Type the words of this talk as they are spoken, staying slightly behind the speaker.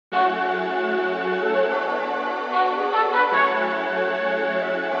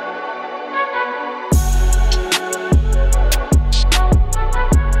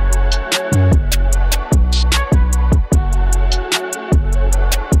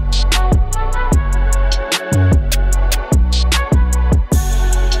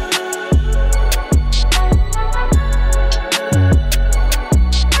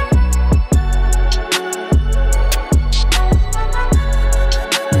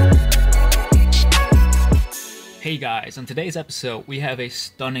Hey guys, on today's episode we have a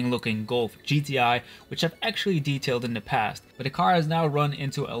stunning looking Golf GTI which I've actually detailed in the past, but the car has now run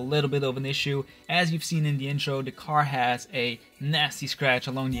into a little bit of an issue. As you've seen in the intro, the car has a nasty scratch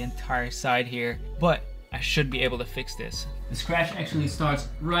along the entire side here, but I should be able to fix this. The scratch actually starts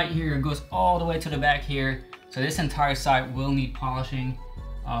right here and goes all the way to the back here, so this entire side will need polishing.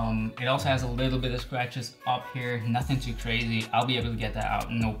 It also has a little bit of scratches up here, nothing too crazy. I'll be able to get that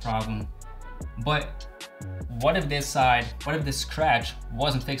out, no problem. But what if this scratch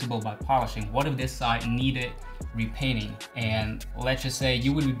wasn't fixable by polishing? What if this side needed repainting? And let's just say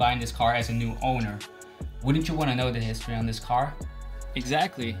you would be buying this car as a new owner. Wouldn't you want to know the history on this car?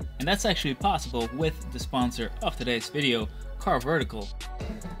 Exactly, and that's actually possible with the sponsor of today's video, Vermijl.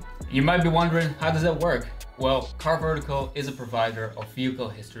 You might be wondering, how does that work? Well, Vermijl is a provider of vehicle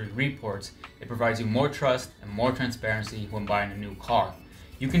history reports. It provides you more trust and more transparency when buying a new car.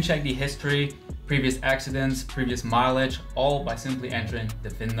 You can check the history, previous accidents, previous mileage, all by simply entering the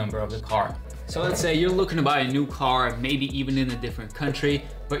VIN number of the car. So let's say you're looking to buy a new car, maybe even in a different country,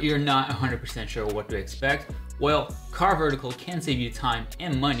 but you're not 100% sure what to expect. Well, Vermijl can save you time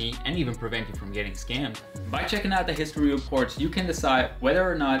and money and even prevent you from getting scammed. By checking out the history reports, you can decide whether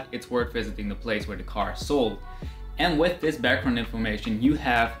or not it's worth visiting the place where the car is sold. And with this background information, you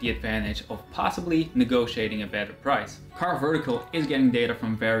have the advantage of possibly negotiating a better price. Vermijl is getting data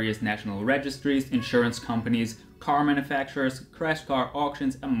from various national registries, insurance companies, car manufacturers, crash car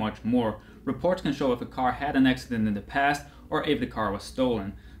auctions, and much more. Reports can show if a car had an accident in the past or if the car was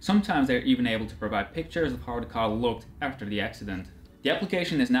stolen. Sometimes they're even able to provide pictures of how the car looked after the accident. The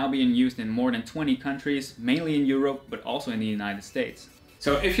application is now being used in more than 20 countries, mainly in Europe, but also in the United States.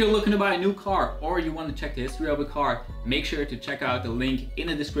 So if you're looking to buy a new car or you want to check the history of a car, make sure to check out the link in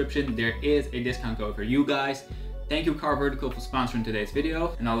the description. There is a discount code for you guys. Thank you Vermijl for sponsoring today's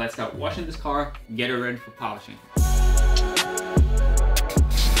video. And now let's start washing this car, get it ready for polishing.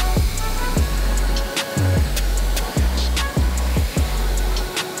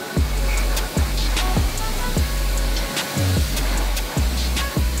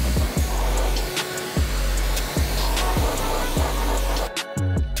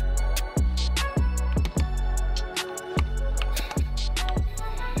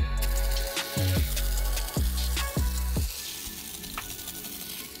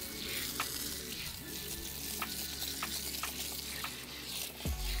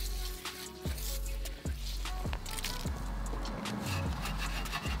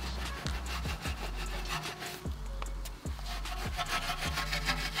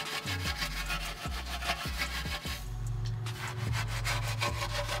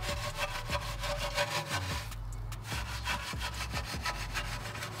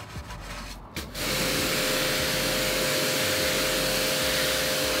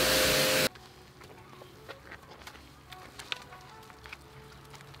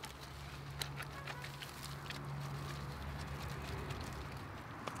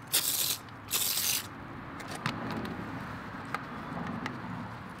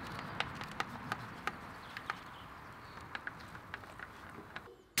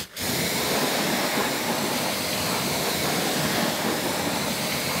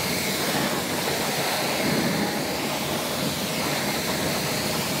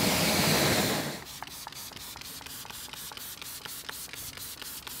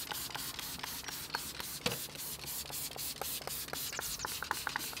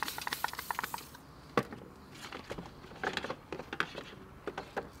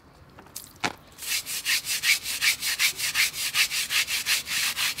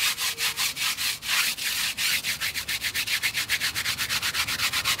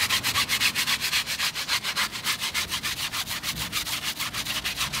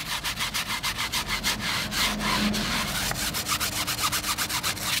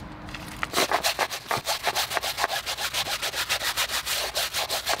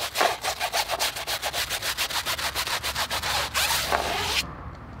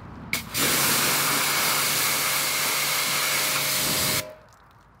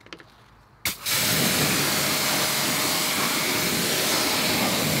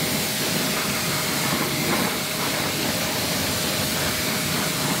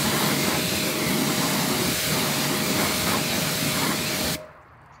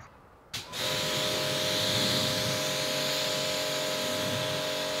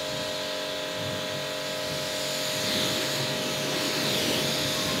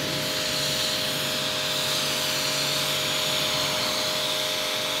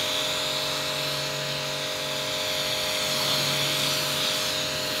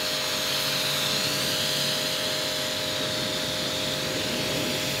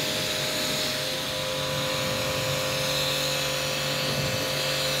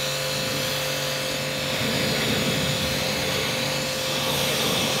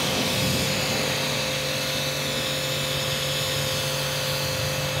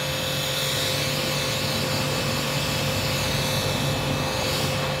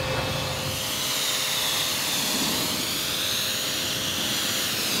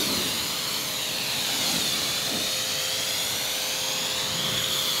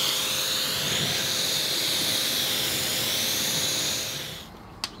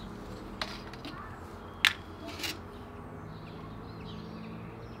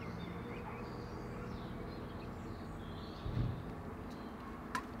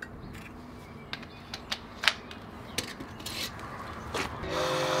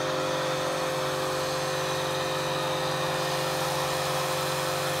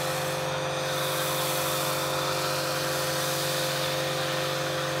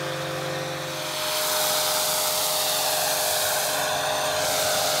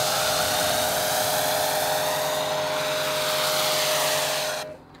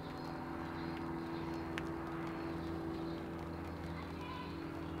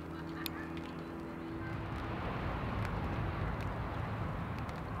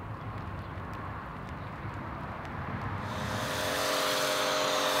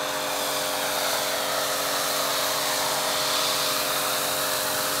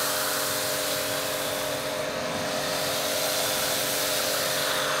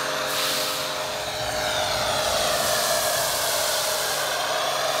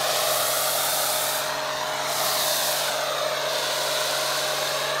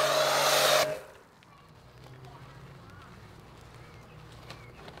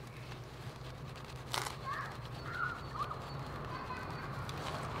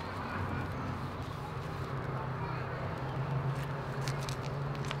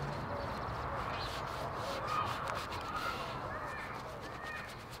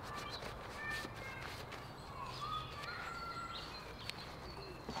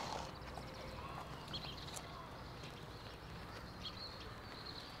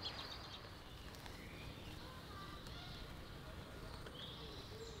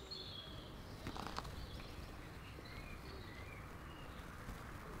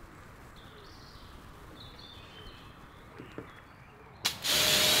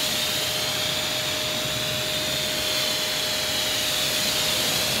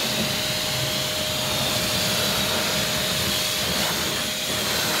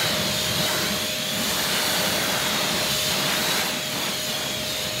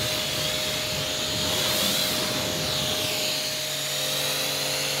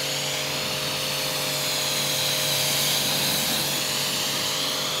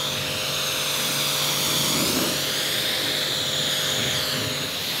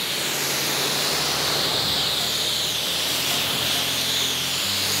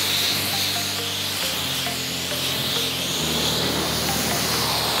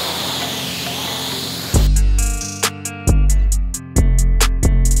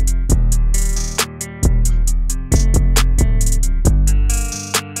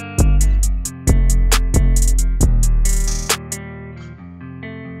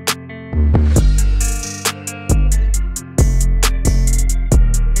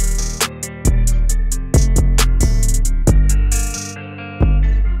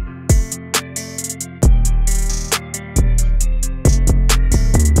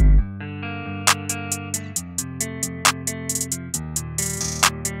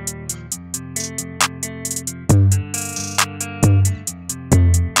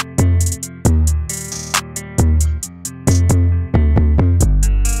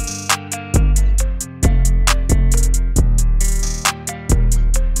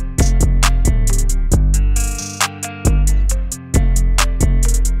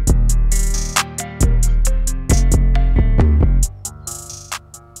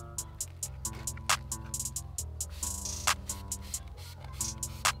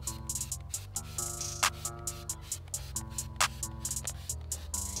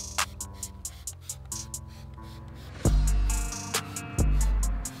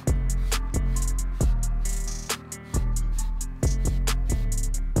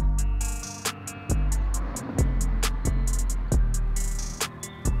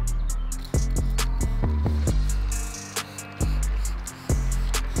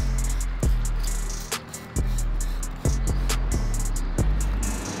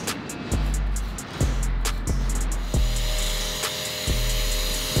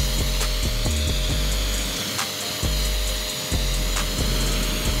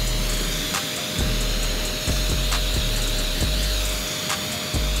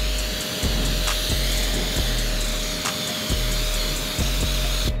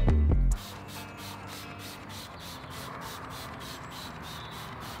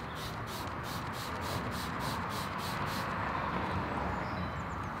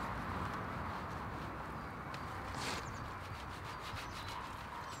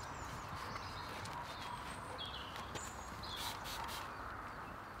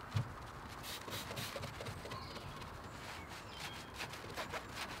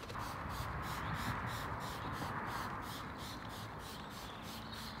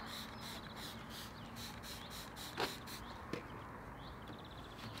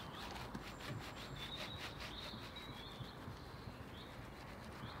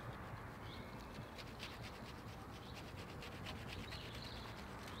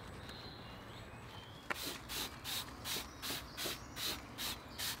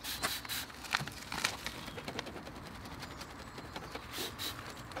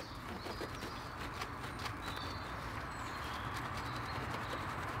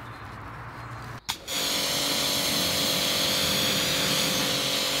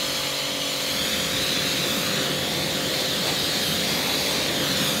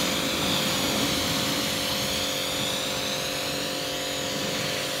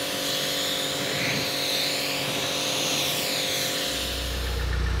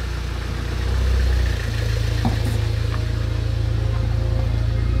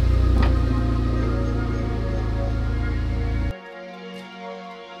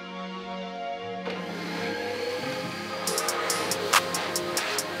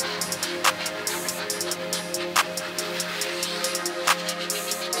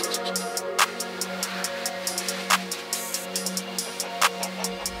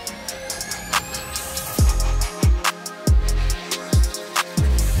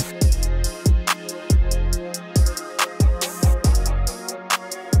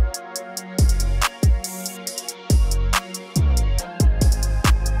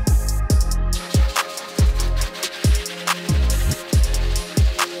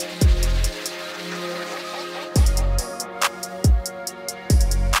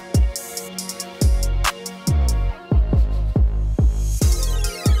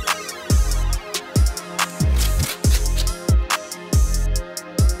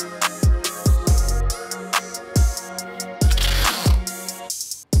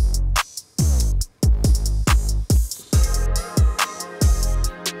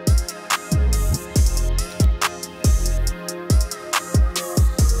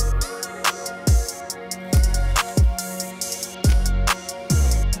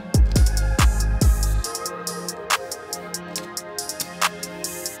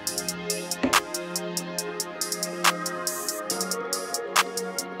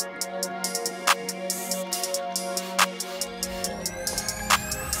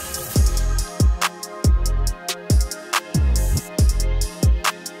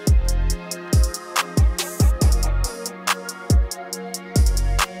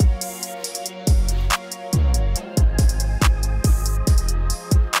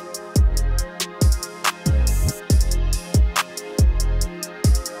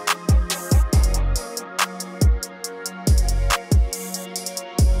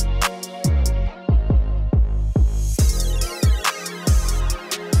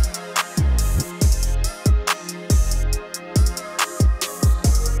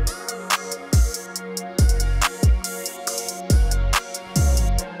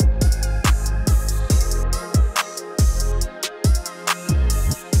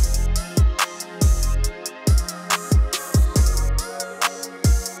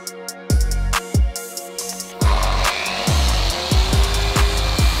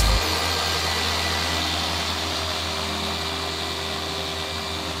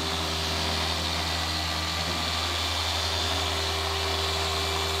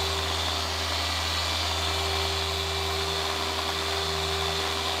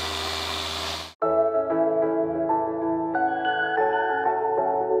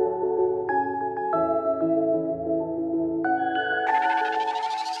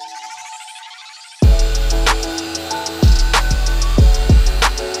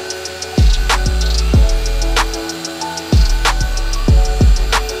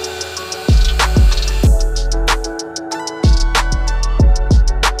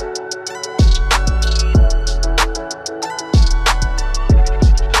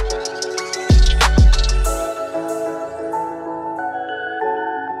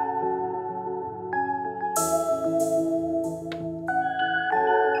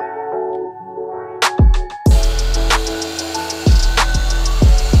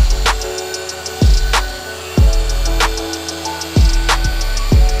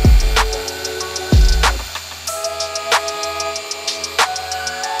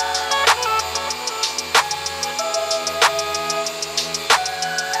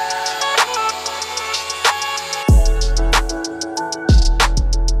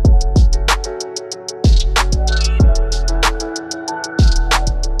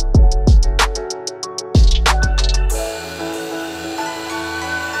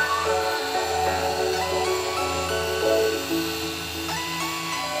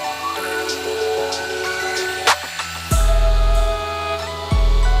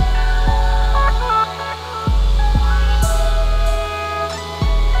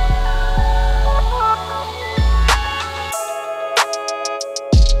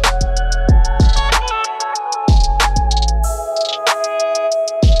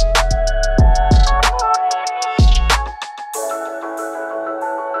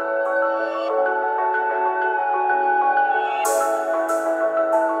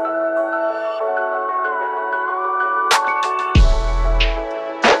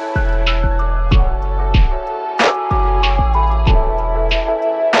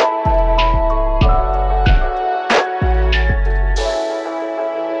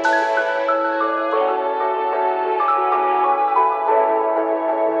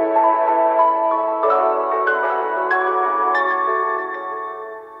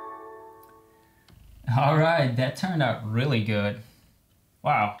 that turned out really good.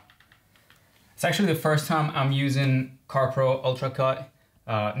 Wow. It's actually the first time I'm using CarPro Ultra Cut.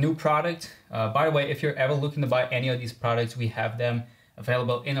 New product. By the way, if you're ever looking to buy any of these products, we have them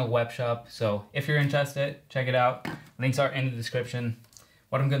available in a web shop. So if you're interested, check it out. Links are in the description.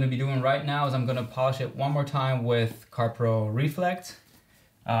 What I'm going to be doing right now is I'm going to polish it one more time with CarPro Reflect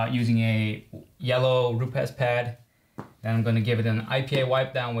using a yellow Rupes pad. Then I'm going to give it an IPA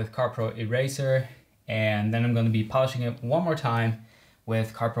wipe down with CarPro Eraser, and then I'm going to be polishing it one more time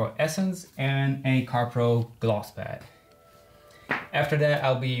with CarPro Essence and a CarPro Gloss pad. After that,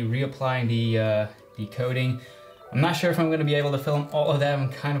 I'll be reapplying the coating. I'm not sure if I'm going to be able to film all of that. I'm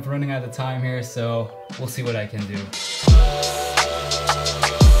kind of running out of time here, so we'll see what I can do.